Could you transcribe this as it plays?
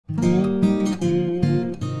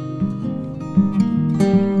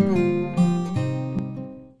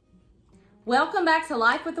Welcome back to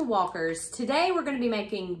Life with the Walkers. Today we're going to be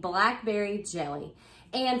making blackberry jelly.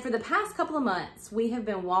 And for the past couple of months, we have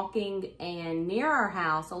been walking, and near our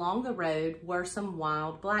house along the road were some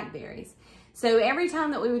wild blackberries. So every time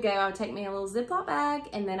that we would go, I would take me a little Ziploc bag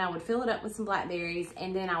and then I would fill it up with some blackberries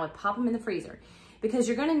and then I would pop them in the freezer. Because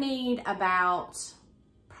you're going to need about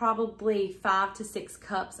probably 5 to 6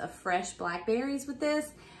 cups of fresh blackberries with this.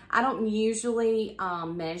 I don't usually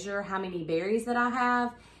measure how many berries that I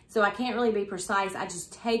have, so I can't really be precise. I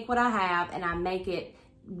just take what I have and I make it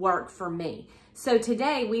work for me. So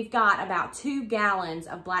today we've got about 2 gallons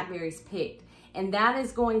of blackberries picked, and that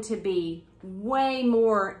is going to be way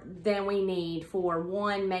more than we need for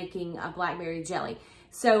one making a blackberry jelly.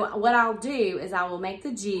 So what I'll do is I will make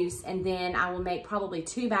the juice, and then I will make probably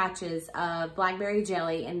 2 batches of blackberry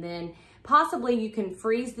jelly, and then possibly you can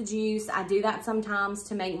freeze the juice. I do that sometimes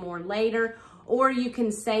to make more later, or you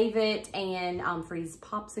can save it and freeze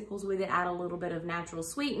popsicles with it, add a little bit of natural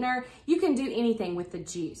sweetener. You can do anything with the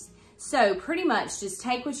juice. So pretty much just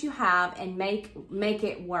take what you have and make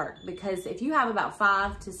it work, because if you have about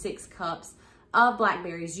 5 to 6 cups of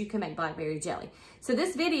blackberries, you can make blackberry jelly. So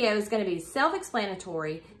this video is going to be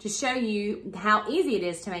self-explanatory to show you how easy it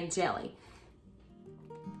is to make jelly.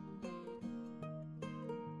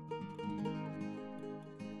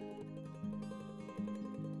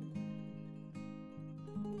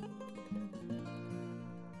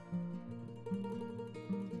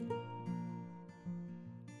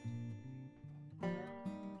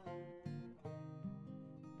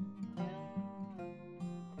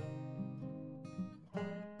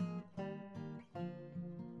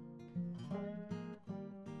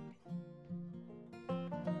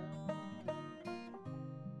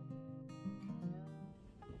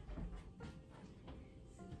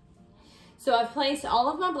 So I've placed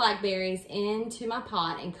all of my blackberries into my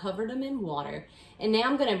pot and covered them in water. And now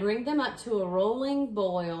I'm gonna bring them up to a rolling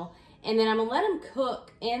boil, and then I'm gonna let them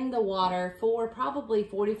cook in the water for probably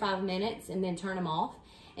 45 minutes and then turn them off.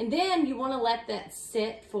 And then you wanna let that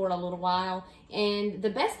sit for a little while. And the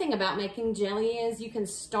best thing about making jelly is you can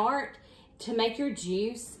start to make your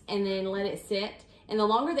juice and then let it sit. And the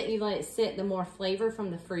longer that you let it sit, the more flavor from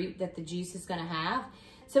the fruit that the juice is gonna have.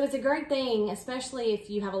 So it's a great thing, especially if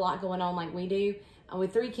you have a lot going on like we do.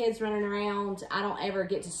 With 3 kids running around, I don't ever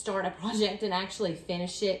get to start a project and actually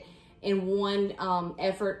finish it in one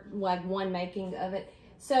effort, like one making of it.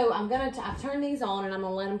 So I've turned these on, and I'm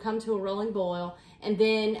gonna let them come to a rolling boil. And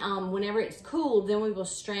then whenever it's cooled, then we will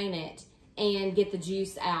strain it and get the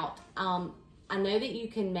juice out. I know that you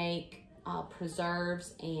can make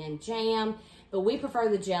preserves and jam, but we prefer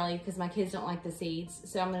the jelly because my kids don't like the seeds.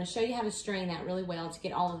 So I'm going to show you how to strain that really well to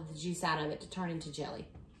get all of the juice out of it to turn into jelly.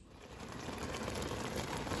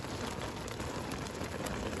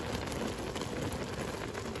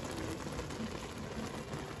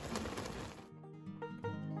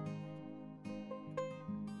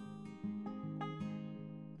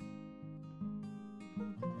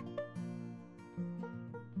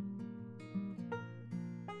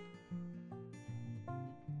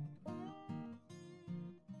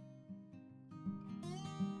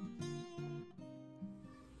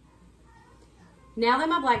 Now that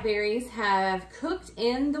my blackberries have cooked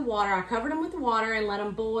in the water, I covered them with the water and let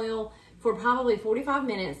them boil for probably 45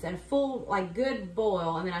 minutes at a full, like good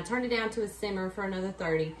boil. And then I turned it down to a simmer for another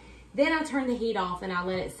 30. Then I turned the heat off and I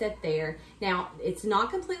let it sit there. Now, it's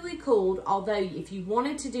not completely cooled, although if you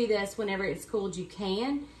wanted to do this whenever it's cooled, you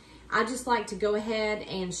can. I just like to go ahead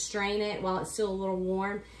and strain it while it's still a little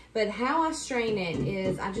warm. But how I strain it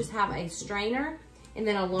is I just have a strainer and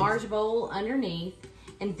then a large bowl underneath.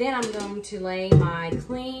 And then I'm going to lay my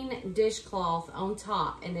clean dishcloth on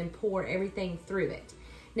top and then pour everything through it.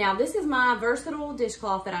 Now, this is my versatile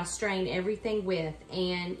dishcloth that I strain everything with,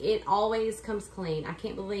 and it always comes clean. I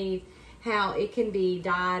can't believe how it can be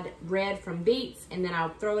dyed red from beets, and then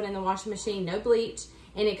I'll throw it in the washing machine, no bleach,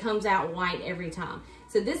 and it comes out white every time.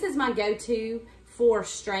 So this is my go-to for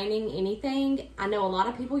straining anything. I know a lot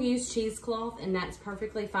of people use cheesecloth, and that's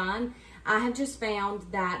perfectly fine. I have just found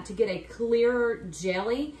that to get a clearer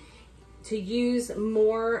jelly, to use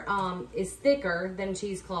more is thicker than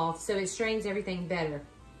cheesecloth, so it strains everything better.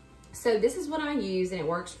 So this is what I use, and it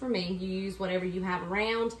works for me. You use whatever you have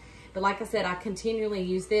around, but like I said, I continually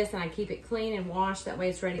use this, and I keep it clean and washed. That way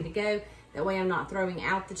it's ready to go. That way I'm not throwing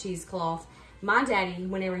out the cheesecloth. My daddy,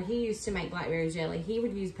 whenever he used to make blackberry jelly, he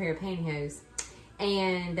would use a pair of pantyhose.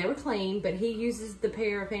 And they were clean, but he uses the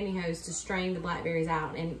pair of pantyhose to strain the blackberries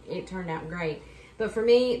out, and it turned out great. But for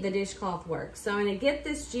me, the dishcloth works. So I'm gonna get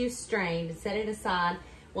this juice strained and set it aside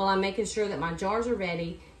while I'm making sure that my jars are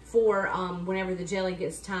ready for whenever the jelly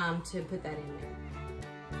gets time to put that in there.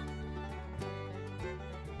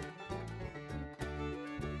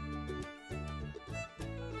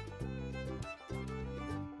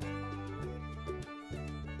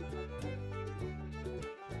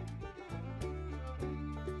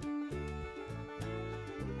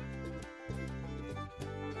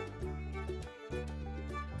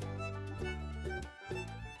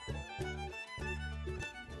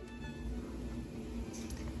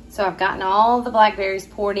 So I've gotten all the blackberries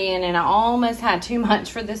poured in, and I almost had too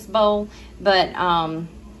much for this bowl, but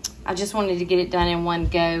I just wanted to get it done in one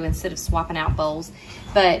go instead of swapping out bowls.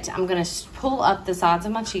 But I'm gonna pull up the sides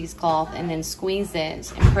of my cheesecloth and then squeeze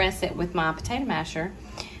it and press it with my potato masher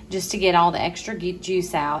just to get all the extra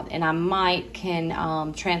juice out. And I might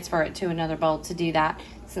can transfer it to another bowl to do that,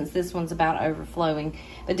 since this one's about overflowing.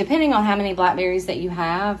 But depending on how many blackberries that you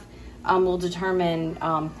have will determine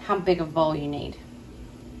how big of a bowl you need.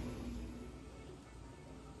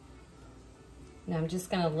 Now I'm just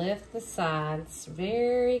gonna lift the sides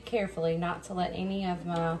very carefully, not to let any of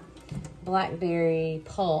my blackberry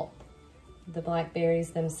pulp, the blackberries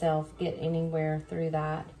themselves, get anywhere through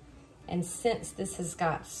that. And since this has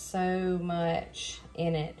got so much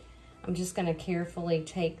in it, I'm just gonna carefully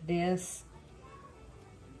take this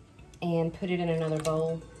and put it in another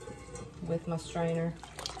bowl with my strainer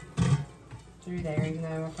through there, even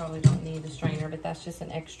though I probably don't need the strainer, but that's just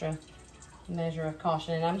an extra measure of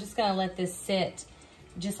caution. And I'm just gonna let this sit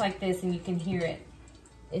just like this, and you can hear it.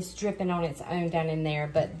 It's dripping on its own down in there,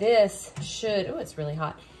 but this should, oh, it's really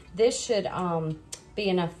hot. This should be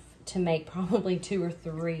enough to make probably 2 or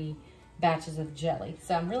 3 batches of jelly.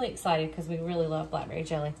 So I'm really excited because we really love blackberry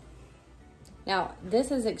jelly. Now,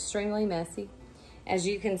 this is extremely messy. As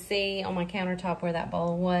you can see on my countertop where that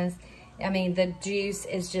bowl was, I mean, the juice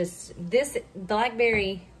is just, this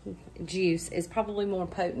blackberry juice is probably more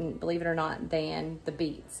potent, believe it or not, than the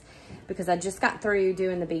beets, because I just got through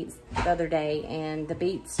doing the beets the other day, and the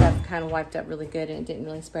beet stuff kind of wiped up really good and it didn't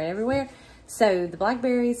really spread everywhere. So the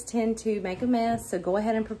blackberries tend to make a mess, so go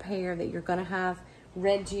ahead and prepare that you're gonna have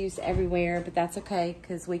red juice everywhere, but that's okay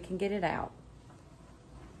because we can get it out.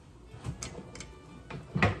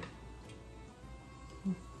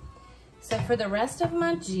 So for the rest of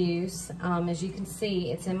my juice, as you can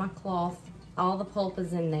see, it's in my cloth. All the pulp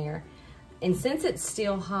is in there. And since it's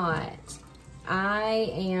still hot,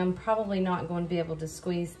 I am probably not going to be able to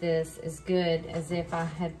squeeze this as good as if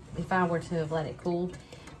I were to have let it cool.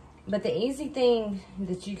 But the easy thing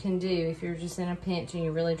that you can do if you're just in a pinch and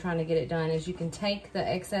you're really trying to get it done is you can take the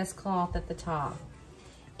excess cloth at the top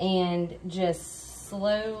and just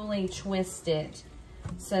slowly twist it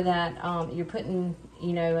so that you're putting,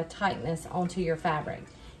 you know, a tightness onto your fabric.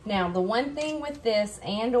 Now, the one thing with this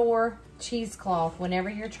and or cheesecloth, whenever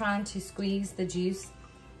you're trying to squeeze the juice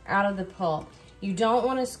out of the pulp, you don't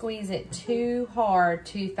want to squeeze it too hard,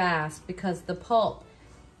 too fast, because the pulp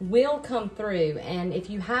will come through. And if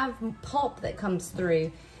you have pulp that comes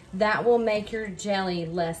through, that will make your jelly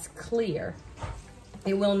less clear.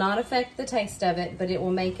 It will not affect the taste of it, but it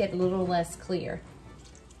will make it a little less clear.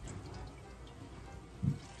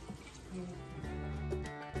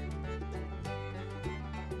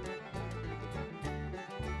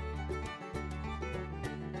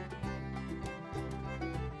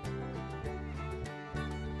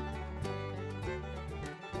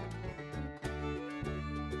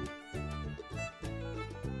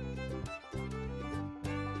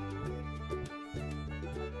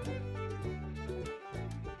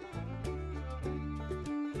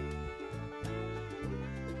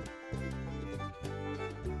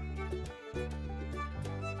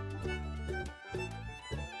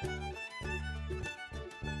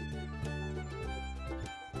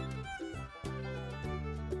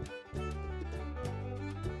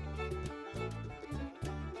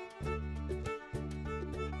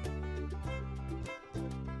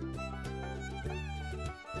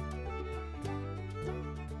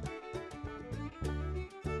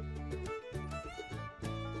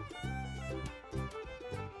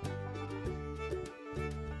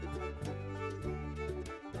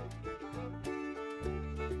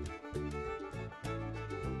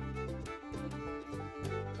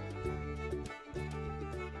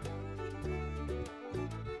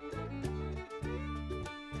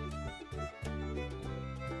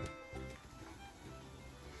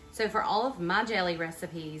 So for all of my jelly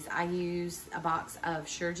recipes, I use a box of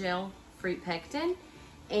Sure Jell fruit pectin,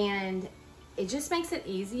 and it just makes it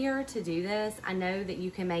easier to do this. I know that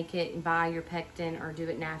you can make it and buy your pectin or do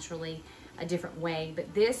it naturally a different way,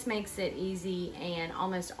 but this makes it easy, and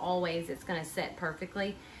almost always it's gonna set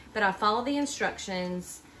perfectly. But I follow the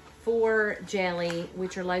instructions for jelly,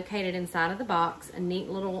 which are located inside of the box, a neat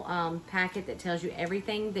little packet that tells you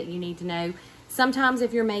everything that you need to know. Sometimes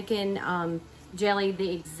if you're making jelly, the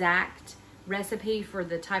exact recipe for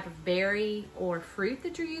the type of berry or fruit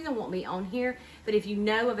that you're using won't be on here, but if you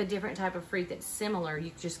know of a different type of fruit that's similar,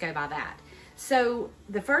 you just go by that. So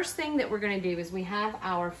the first thing that we're going to do is we have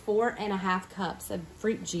our 4½ cups of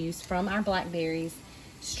fruit juice from our blackberries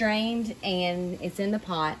strained, and it's in the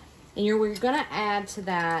pot. And we're gonna add to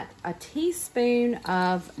that a teaspoon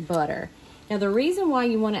of butter. Now the reason why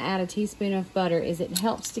you wanna add a teaspoon of butter is it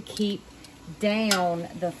helps to keep down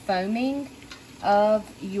the foaming of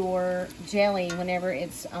your jelly whenever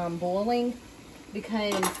it's boiling,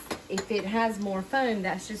 because if it has more foam,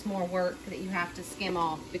 that's just more work that you have to skim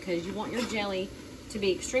off, because you want your jelly to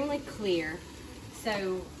be extremely clear.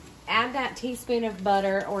 So add that teaspoon of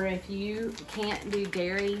butter, or if you can't do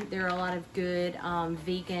dairy, there are a lot of good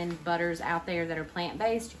vegan butters out there that are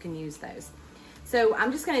plant-based. You can use those. So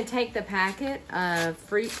I'm just gonna take the packet of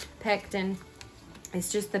fruit pectin.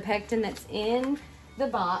 It's just the pectin that's in the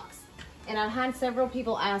box. And I've had several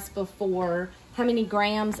people ask before, how many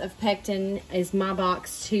grams of pectin is my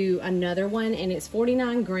box to another one? And it's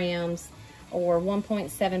 49 grams or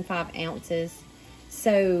 1.75 ounces.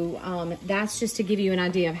 So that's just to give you an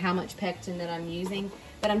idea of how much pectin that I'm using.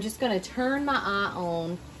 But I'm just gonna turn my eye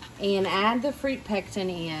on and add the fruit pectin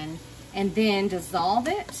in and then dissolve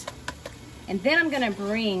it. And then I'm gonna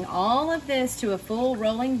bring all of this to a full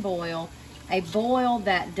rolling boil, a boil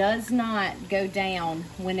that does not go down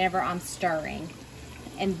whenever I'm stirring.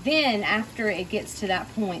 And then after it gets to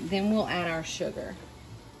that point, then we'll add our sugar.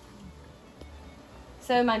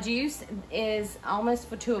 So my juice is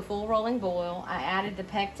almost to a full rolling boil. I added the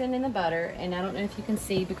pectin and the butter, and I don't know if you can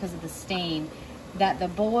see because of the steam that the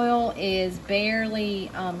boil is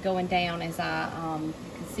barely going down as you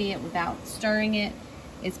can see it without stirring it.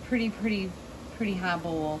 It's pretty high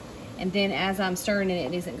boil. And then as I'm stirring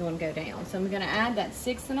it, it isn't going to go down. So I'm going to add that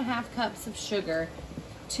 6.5 cups of sugar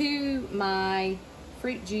to my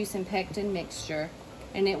fruit juice and pectin mixture,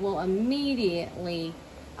 and it will immediately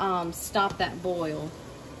stop that boil.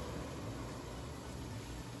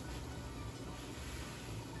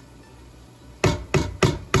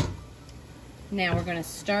 Now we're going to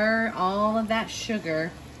stir all of that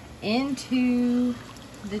sugar into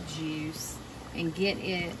the juice and get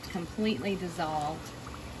it completely dissolved.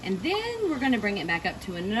 And then we're going to bring it back up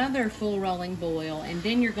to another full rolling boil, and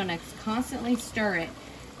then you're going to constantly stir it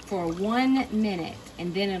for 1 minute,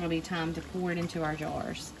 and then it'll be time to pour it into our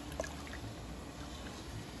jars.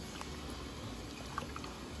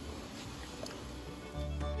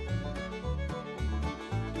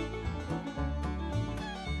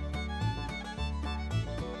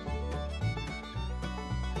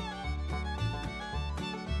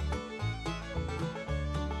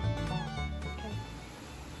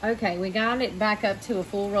 Okay, we got it back up to a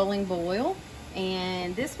full rolling boil,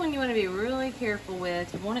 and this one you want to be really careful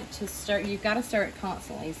with. You want it to stir. You've got to stir it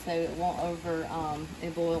constantly so it won't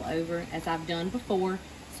boil over, as I've done before.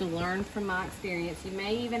 So learn from my experience. You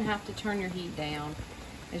may even have to turn your heat down.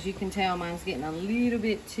 As you can tell, mine's getting a little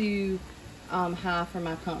bit too high for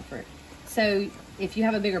my comfort. So if you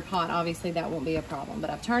have a bigger pot, obviously that won't be a problem. But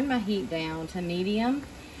I've turned my heat down to medium.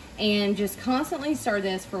 And just constantly stir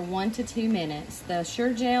this for 1 to 2 minutes. The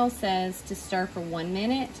Sure Jell says to stir for 1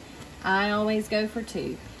 minute. I always go for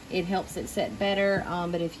 2. It helps it set better,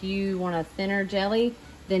 but if you want a thinner jelly,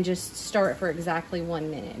 then just stir it for exactly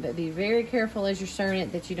 1 minute. But be very careful as you're stirring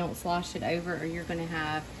it that you don't slosh it over, or you're gonna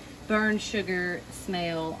have burned sugar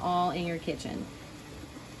smell all in your kitchen.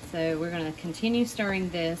 So we're gonna continue stirring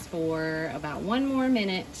this for about 1 more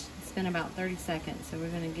minute. It's been about 30 seconds, so we're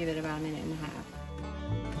gonna give it about 1.5 minutes.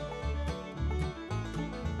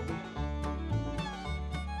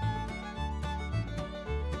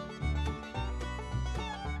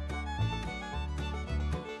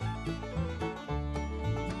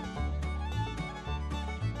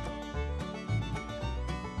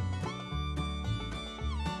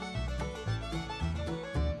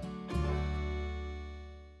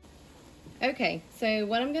 Okay, so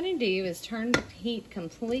what I'm going to do is turn the heat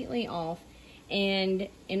completely off, and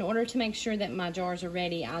in order to make sure that my jars are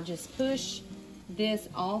ready, I'll just push this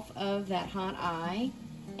off of that hot eye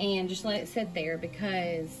and just let it sit there,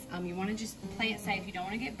 because you want to just play it safe. You don't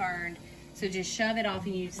want to get burned, so just shove it off,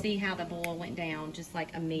 and you see how the boil went down just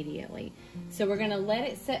like immediately. So we're going to let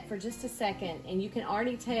it set for just a second, and you can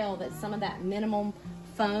already tell that some of that minimum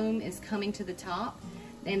foam is coming to the top.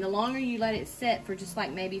 And the longer you let it set for just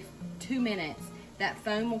like maybe 2 minutes, that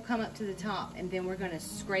foam will come up to the top, and then we're going to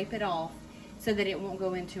scrape it off so that it won't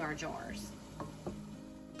go into our jars.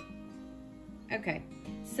 Okay,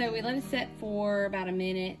 so we let it set for about 1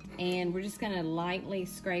 minute, and we're just going to lightly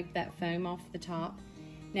scrape that foam off the top.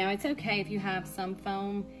 Now it's okay if you have some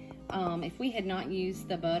foam. If we had not used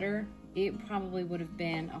the butter, it probably would have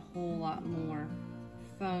been a whole lot more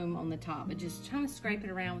foam on the top. But just try to scrape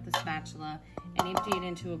it around with a spatula and empty it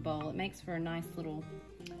into a bowl. It makes for a nice little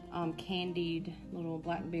candied little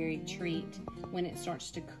blackberry treat when it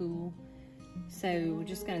starts to cool. So we're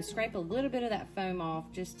just gonna scrape a little bit of that foam off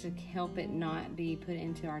just to help it not be put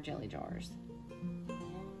into our jelly jars.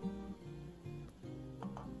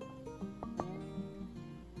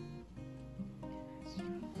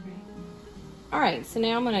 All right, so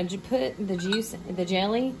now I'm gonna put the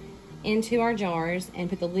jelly into our jars and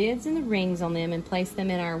put the lids and the rings on them and place them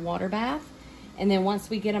in our water bath. And then once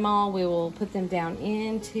we get them all, we will put them down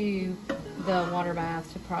into the water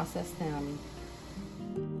bath to process them.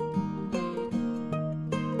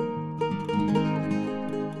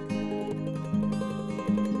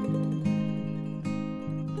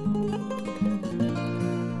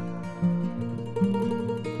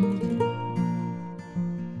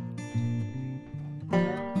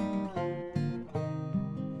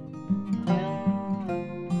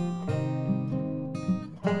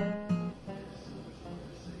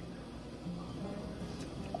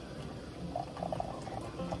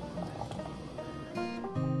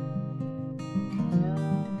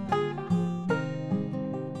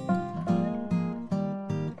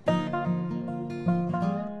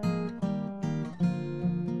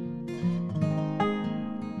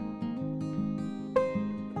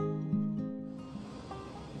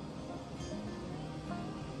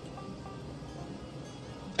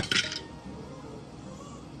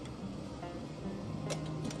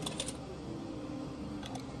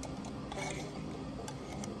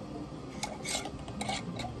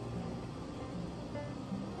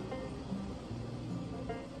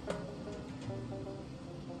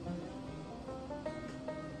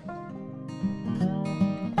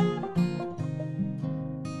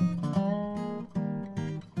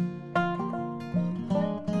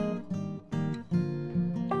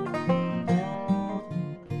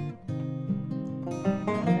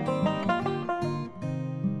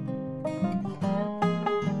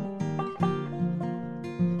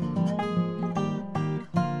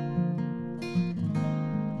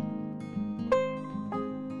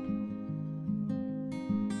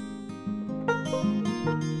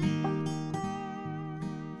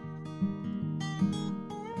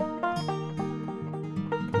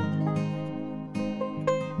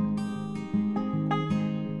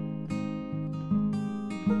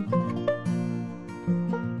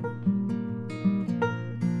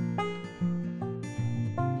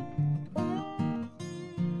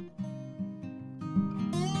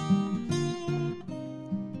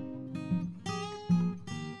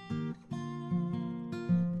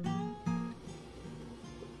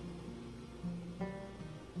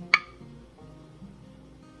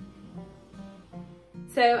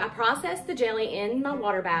 So I processed the jelly in my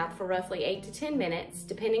water bath for roughly 8 to 10 minutes.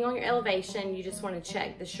 Depending on your elevation, you just want to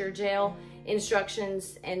check the Sure Jell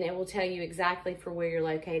instructions and it will tell you exactly for where you're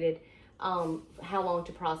located, how long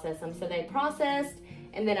to process them. So they processed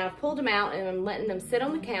and then I've pulled them out and I'm letting them sit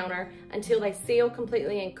on the counter until they seal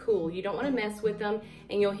completely and cool. You don't want to mess with them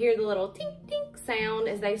and you'll hear the little tink tink sound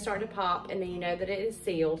as they start to pop and then you know that it is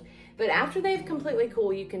sealed. But after they've completely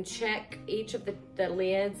cooled, you can check each of the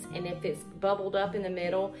lids, and if it's bubbled up in the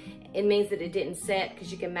middle, it means that it didn't set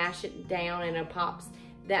because you can mash it down and it pops.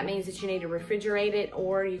 That means that you need to refrigerate it,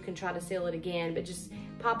 or you can try to seal it again, but just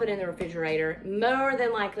pop it in the refrigerator. More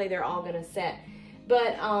than likely, they're all gonna set.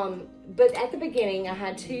 But at the beginning, I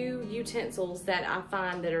had 2 utensils that I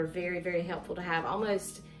find that are very, very helpful to have,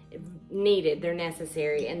 almost needed, they're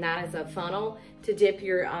necessary, and that is a funnel to dip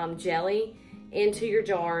your jelly into your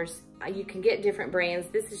jars. You can get different brands.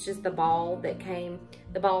 This is just the ball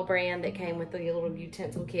brand that came with the little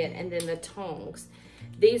utensil kit, and then the tongs.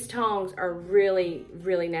 These tongs are really,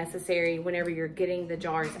 really necessary whenever you're getting the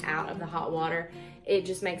jars out of the hot water. It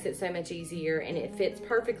just makes it so much easier, and it fits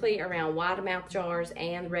perfectly around wide mouth jars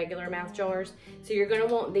and regular mouth jars. So you're gonna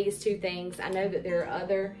want these 2 things. I know that there are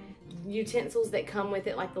other utensils that come with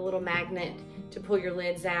it, like the little magnet to pull your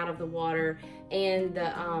lids out of the water and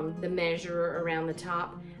the measure around the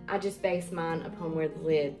top. I just base mine upon where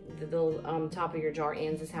the top of your jar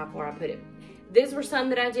ends is how far I put it. These were some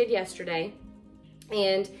that I did yesterday,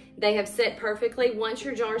 and they have set perfectly. Once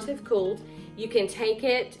your jars have cooled, you can take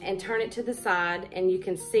it and turn it to the side and you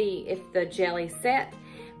can see if the jelly set.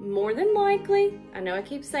 More than likely, I know I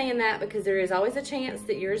keep saying that because there is always a chance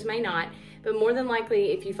that yours may not, but more than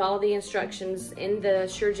likely, if you follow the instructions in the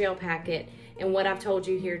Sure Jell packet and what I've told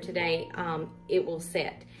you here today, it will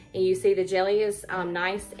set. And you see the jelly is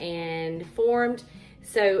nice and formed.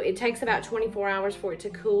 So it takes about 24 hours for it to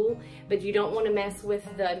cool, but you don't want to mess with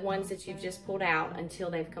the ones that you've just pulled out until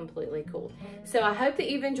they've completely cooled. So I hope that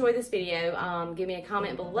you've enjoyed this video. Give me a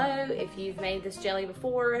comment below if you've made this jelly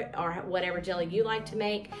before, or whatever jelly you like to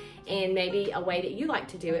make, and maybe a way that you like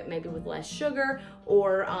to do it, maybe with less sugar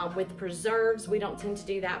or with preserves. We don't tend to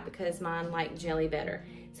do that because mine like jelly better.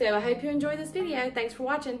 So I hope you enjoyed this video. Thanks for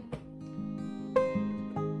watching.